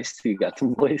 Joe Shiesty got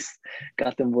them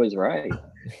boys right.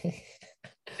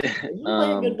 He's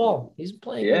playing good ball. He's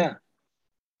playing good.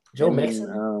 Joe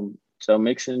Mixon. Joe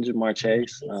Mixon, Jamar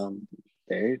Chase.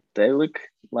 They look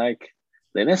like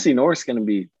the NFC North's going to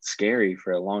be scary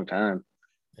for a long time.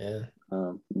 Yeah.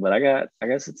 But I got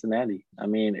Cincinnati. I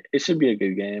mean, it should be a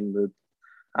good game, but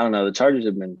I don't know. The Chargers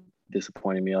have been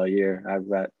disappointing me all year.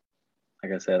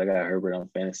 Like I said, I got Herbert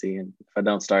on fantasy, and if I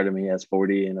don't start him, he has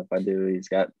 40, and if I do, he's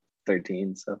got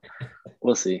 13. So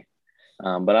we'll see.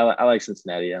 But I like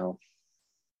Cincinnati at home.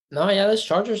 No, yeah, this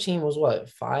Chargers team was what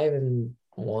 5-1,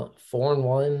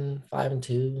 4-1,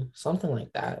 5-2, something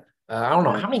like that. I don't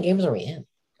know how many games are we in.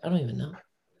 I don't even know.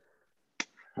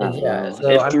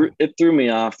 It threw me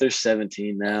off. There's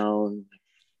 17 now.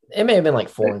 It may have been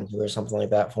 4-2 or something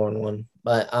like that, 4-1.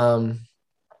 But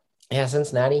yeah,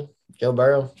 Cincinnati, Joe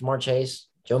Burrow, Jamar Chase,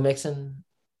 Joe Mixon,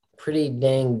 pretty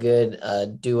dang good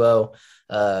duo.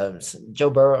 Joe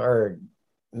Burrow or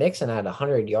Mixon had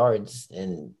 100 yards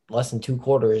in less than 2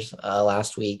 quarters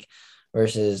last week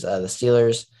versus the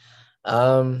Steelers.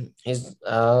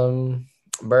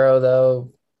 Burrow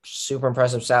though, super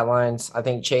impressive stat lines. I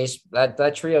think Chase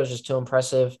that trio is just too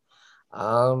impressive.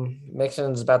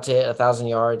 Mixon's about to hit 1,000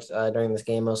 yards during this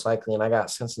game most likely, and I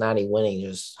got Cincinnati winning.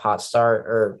 Just hot start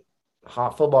or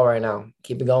hot football right now.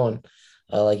 Keep it going,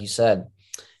 like you said.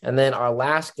 And then our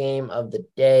last game of the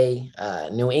day,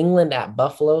 New England at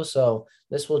Buffalo. So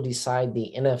this will decide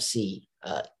the NFC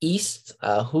East.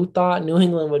 Who thought New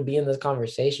England would be in this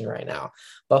conversation right now?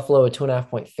 Buffalo, a 2.5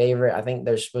 point favorite. I think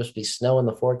there's supposed to be snow in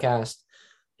the forecast.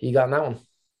 Who you got in that one?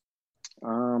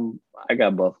 I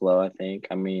got Buffalo. I think.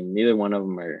 I mean, neither one of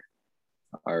them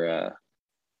are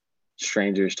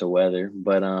strangers to weather,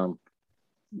 but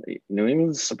New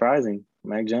England's surprising.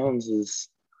 Mac Jones is.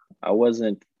 I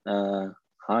wasn't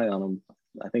high on him.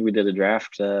 I think we did a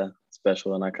draft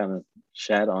special, and I kind of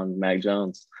shat on Mac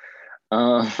Jones.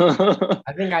 I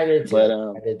think I did too. But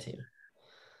I did too.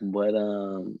 But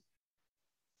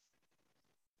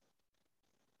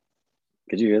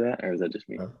could you hear that, or is that just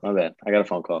me? My bad. I got a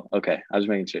phone call. Okay, I was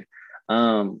making sure.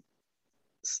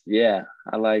 Yeah,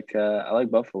 I like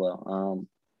Buffalo.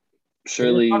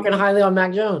 Surely you're talking highly on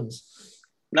Mac Jones.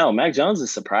 No, Mac Jones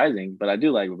is surprising, but I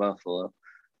do like Buffalo.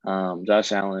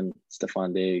 Josh Allen,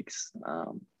 Stephon Diggs,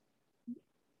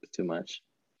 too much.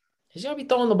 He's gonna be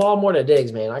throwing the ball more to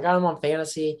Diggs, man. I got him on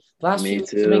fantasy. The last few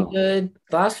weeks have been good.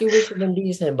 The last few weeks have been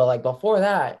decent, but like before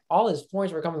that, all his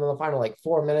points were coming in the final like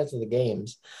 4 minutes of the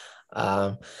games.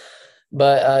 Yeah,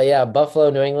 Buffalo,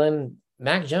 New England,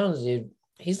 Mac Jones, dude.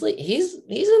 He's in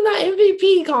that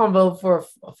MVP combo for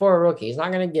a rookie. He's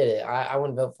not gonna get it. I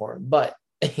wouldn't vote for him, but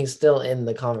he's still in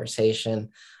the conversation.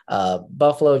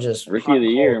 Buffalo just rookie of the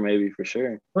year, maybe for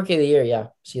sure. Rookie of the year, yeah,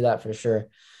 see that for sure.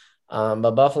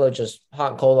 But Buffalo just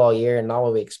hot and cold all year, and not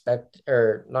what we expect,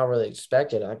 or not really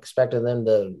expected. I expected them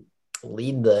to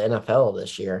lead the NFL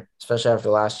this year, especially after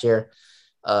last year.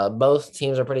 Both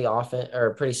teams are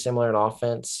pretty similar in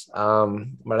offense,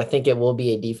 but I think it will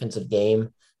be a defensive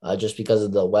game just because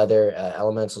of the weather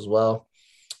elements as well.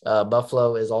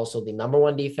 Buffalo is also the number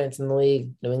 1 defense in the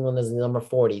league. New England is the number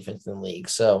 4 defense in the league.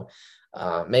 So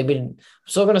maybe I'm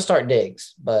still going to start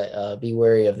Diggs, but be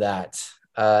wary of that.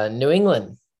 New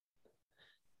England.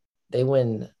 They've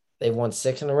won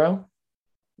 6 in a row.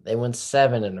 They won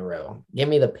 7 in a row. Give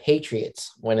me the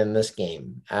Patriots winning this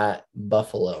game at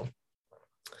Buffalo.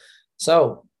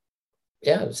 So,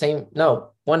 yeah,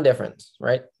 one difference,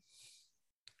 right?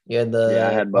 You had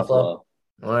I had Buffalo.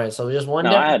 All right, so just one.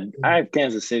 No, difference. I had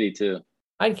Kansas City too.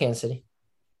 I had Kansas City.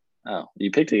 Oh, you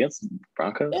picked against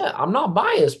Broncos? Yeah, I'm not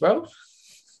biased, bro.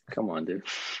 Come on, dude.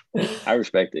 I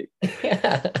respect it.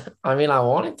 Yeah, I mean, I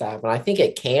want it to happen. I think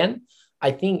it can.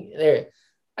 I think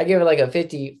I give it like a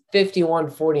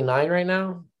 51-49 right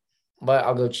now, but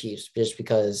I'll go Chiefs just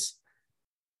because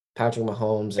Patrick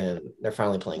Mahomes and they're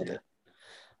finally playing good.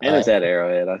 And it's at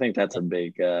Arrowhead. I think that's a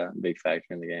big factor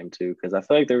in the game too, because I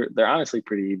feel like they're honestly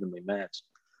pretty evenly matched.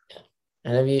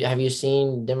 And have you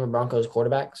seen Denver Broncos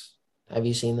quarterbacks? Have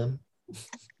you seen them?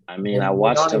 I mean, I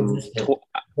watched them.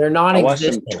 They're not. I watched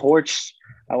them torch.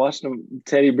 I watched them.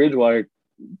 Teddy Bridgewater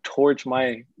torch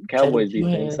my Cowboys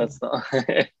defense. That's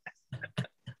the.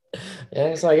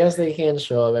 Yeah, so I guess they can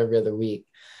show up every other week.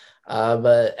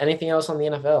 But anything else on the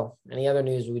NFL? Any other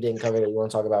news we didn't cover that you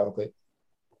want to talk about real quick?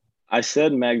 I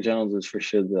said Mac Jones was for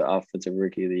sure the offensive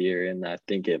rookie of the year, and I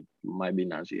think it might be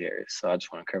Najee Harris. So I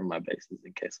just want to cover my bases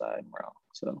in case I'm wrong.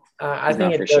 So I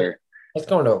think for sure. It's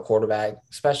going to a quarterback,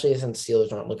 especially since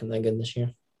Steelers aren't looking that good this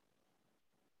year.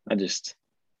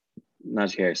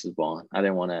 Najee Harris is balling. I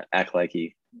didn't want to act like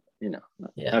he,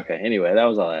 Yeah. Okay. Anyway, that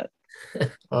was all that.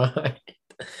 All right.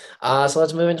 So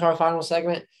let's move into our final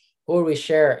segment. Who would we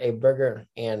share a burger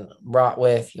and brat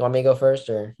with? You want me to go first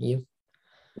or you?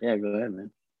 Yeah, go ahead,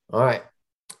 man. All right.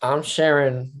 I'm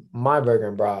sharing my burger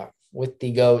and brat with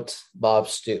the GOAT, Bob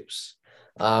Stoops.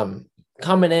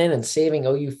 Coming in and saving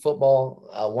OU football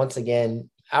once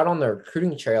again out on the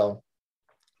recruiting trail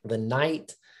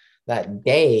that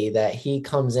day that he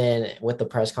comes in with the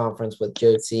press conference with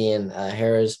Josie and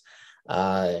Harris,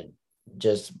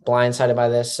 just blindsided by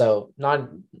this. So not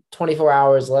 24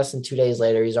 hours, less than 2 days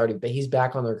later, he's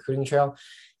back on the recruiting trail.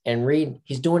 And Reed,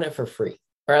 he's doing it for free,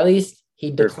 or at least he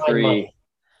declined money.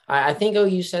 I think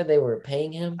OU said they were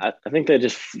paying him. I think they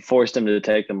just forced him to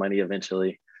take the money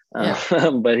eventually.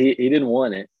 But he didn't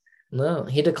want it. No,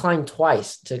 he declined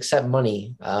twice to accept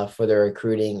money for the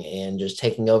recruiting and just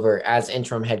taking over as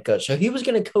interim head coach. So he was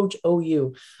going to coach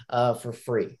OU for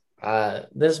free.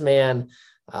 This man,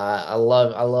 I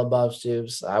love Bob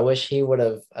Stoops. I wish he would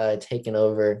have taken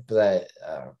over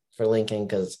for Lincoln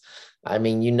because, I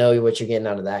mean, you know what you're getting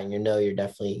out of that, and you're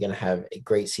definitely going to have a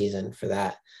great season for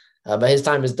that. But his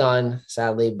time is done,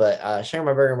 sadly. But sharing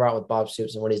my burger and brat with Bob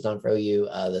Stoops and what he's done for OU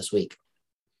this week.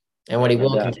 And what he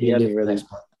will continue to do for next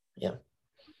month. Yeah.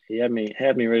 He had me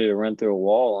ready to run through a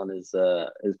wall on his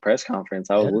press conference.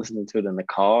 I was listening to it in the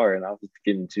car and I was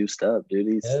getting juiced up,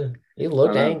 dude. He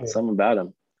looked angry. Something about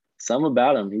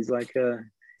him. He's like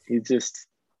he's just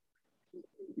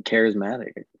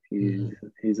charismatic.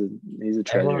 He's a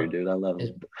treasure, dude. I love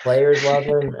him. Players love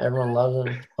him. Everyone loves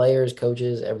him. Players,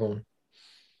 coaches, everyone.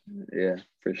 Yeah,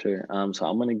 for sure. So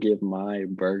I'm gonna give my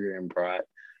burger and brat,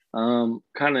 kind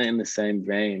of in the same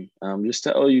vein. Just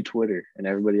to OU Twitter and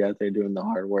everybody out there doing the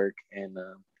hard work and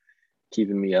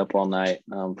keeping me up all night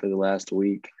for the last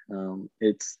week.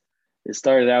 It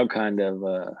started out kind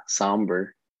of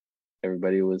somber.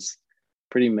 Everybody was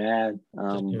pretty mad,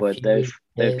 but they've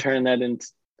turned that into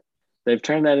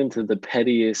the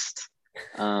pettiest,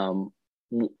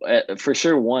 for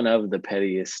sure one of the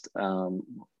pettiest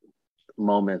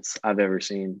moments I've ever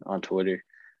seen on Twitter.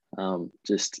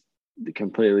 Just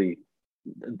completely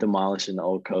demolishing the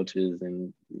old coaches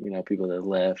and people that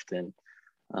left, and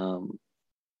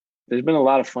there's been a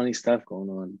lot of funny stuff going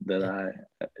on that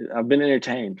I've been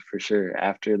entertained for sure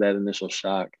after that initial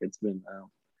shock. It's been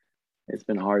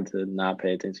hard to not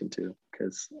pay attention to,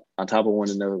 because on top of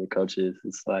wanting to know who the coach is,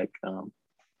 it's like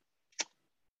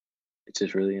it's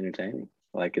just really entertaining.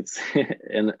 Like it's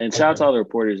and shout out to all the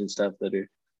reporters and stuff that are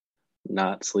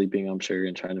not sleeping, I'm sure,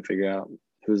 and trying to figure out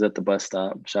who's at the bus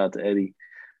stop. Shout out to Eddie.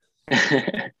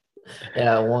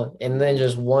 Yeah, and then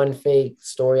just one fake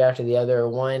story after the other.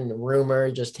 One rumor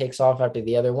just takes off after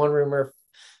the other. One rumor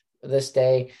this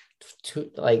day, 5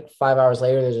 hours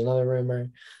later, there's another rumor.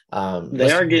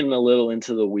 They are getting a little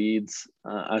into the weeds.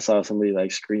 I saw somebody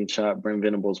screenshot Brent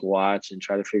Venable's watch and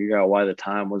try to figure out why the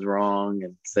time was wrong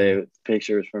and say the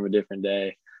picture was from a different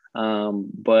day.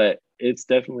 But it's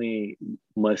definitely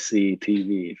must-see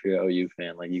TV if you're an OU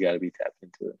fan. Like, you got to be tapped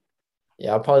into it.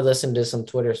 Yeah, I'll probably listen to some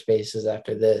Twitter Spaces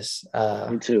after this.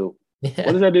 Me too. Yeah.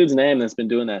 What is that dude's name that's been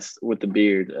doing that with the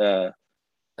beard?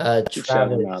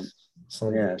 Travis.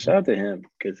 Yeah, shout out to him,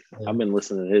 because I've been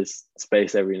listening to his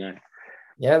space every night.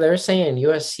 Yeah, they're saying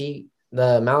USC,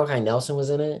 the Malachi Nelson was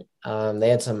in it. They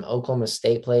had some Oklahoma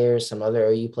State players, some other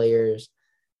OU players,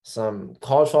 some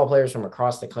college football players from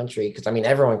across the country, because,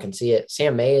 everyone can see it.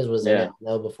 Sam Mays was in it,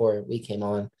 before we came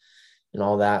on and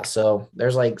all that. So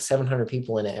there's 700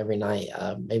 people in it every night,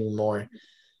 maybe more.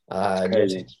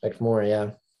 Just expect more,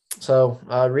 yeah. So,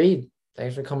 Reed,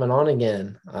 thanks for coming on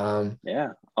again.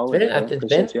 It's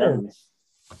been since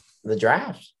the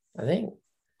draft, I think.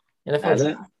 NFL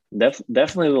draft.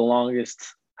 Definitely the longest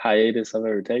hiatus I've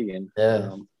ever taken.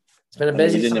 Yeah. It's been a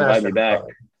busy you didn't semester. Invite me back.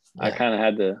 Yeah. I kind of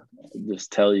had to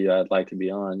just tell you I'd like to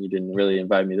be on. You didn't really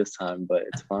invite me this time, but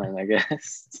it's fine, I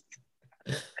guess.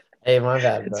 Hey, my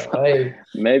bad, bro. Hey.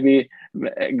 Maybe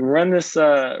run this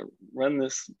episode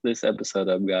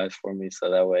up, guys, for me,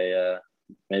 so that way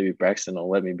maybe Braxton will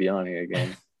let me be on here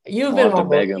again. You've been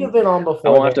on before.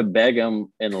 I won't have to beg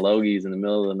him in Logies in the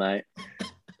middle of the night.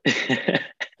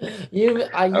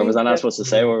 Or was I not supposed to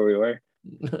say where we were?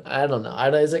 I don't know.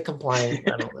 Is it compliant?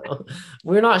 I don't know.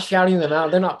 We're not shouting them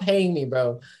out. They're not paying me,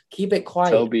 bro. Keep it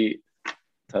quiet. Toby,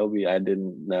 I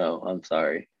didn't know. I'm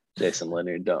sorry. Jason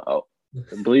Leonard, don't. Oh,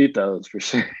 bleep those for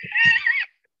sure.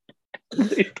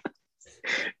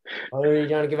 Are you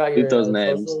trying to give out your those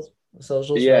names?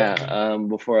 Socials? Yeah.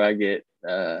 Before I get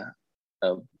a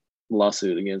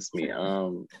lawsuit against me.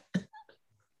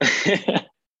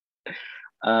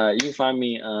 You can find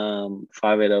me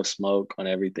 580 Smoke on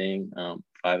everything.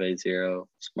 580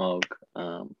 Smoke.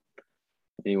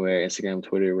 Anywhere, Instagram,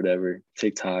 Twitter, whatever,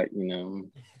 TikTok,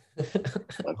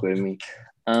 fuck with me.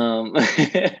 But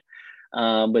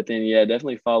then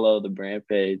definitely follow the brand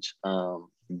page, BOK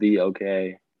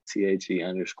THE_OAKA.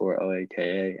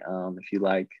 If you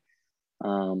like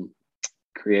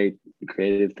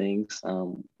creative things,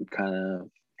 kind of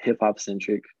hip hop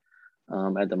centric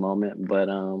at the moment, but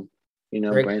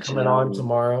Drake coming on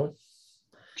tomorrow.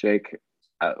 Drake,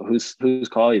 whose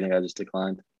call you think I just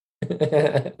declined?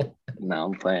 No,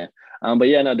 I'm playing. But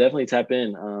definitely tap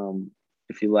in.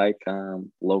 If you like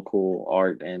local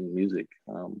art and music,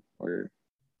 we're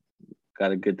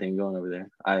got a good thing going over there.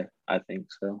 I think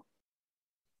so.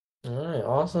 All right,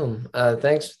 awesome.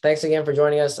 Thanks again for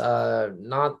joining us.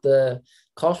 Not the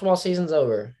college football season's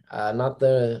over. Not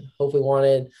the hope we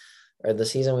wanted or the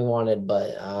season we wanted,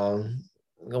 but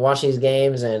watch these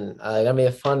games, and gonna be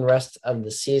a fun rest of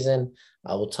the season.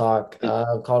 We'll talk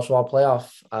college football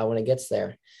playoff when it gets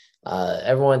there.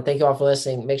 Everyone, thank you all for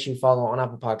listening. Make sure you follow on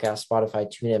Apple Podcasts, Spotify,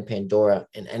 TuneIn, Pandora,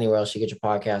 and anywhere else you get your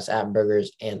podcasts at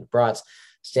Burgers and Brats.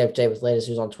 Stay up to date with latest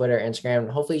news on Twitter, Instagram,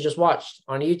 and hopefully you just watched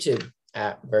on YouTube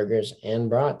at Burgers and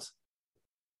Brats.